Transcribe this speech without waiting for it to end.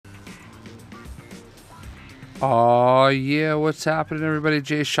Aw, yeah, what's happening, everybody?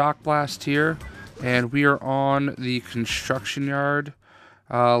 JayShockblast here, and we are on the construction yard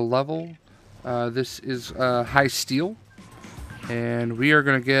level. This is high steel, and we are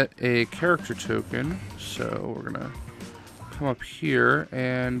going to get a character token. So we're going to come up here,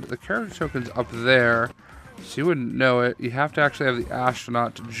 and the character token's up there, so you wouldn't know it. You have to actually have the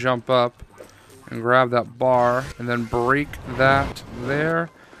astronaut to jump up and grab that bar, and then break that there,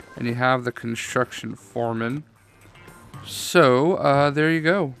 and you have the construction foreman. So, there you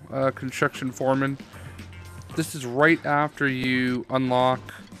go, construction foreman. This is right after you unlock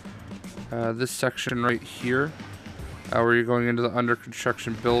this section right here, where you're going into the under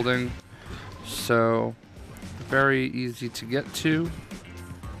construction building. So, very easy to get to.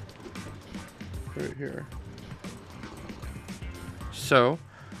 Right here. So,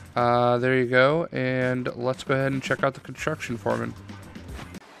 there you go, and let's go ahead and check out the construction foreman.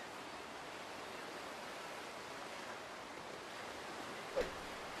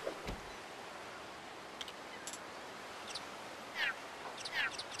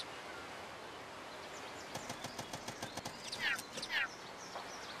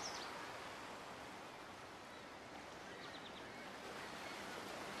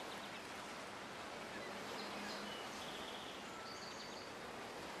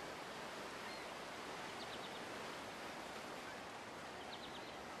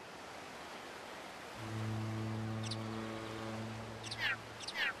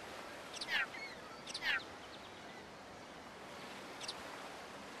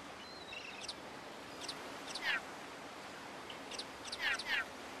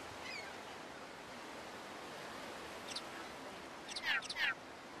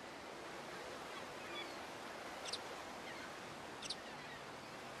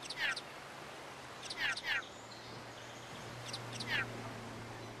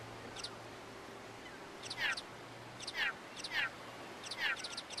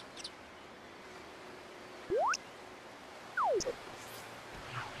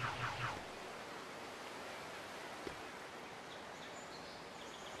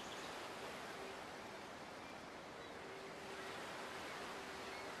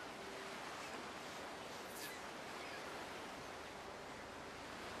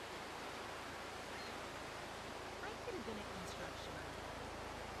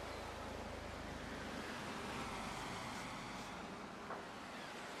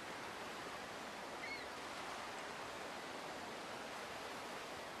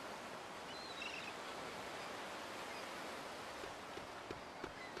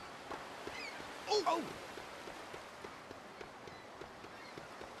 Oh!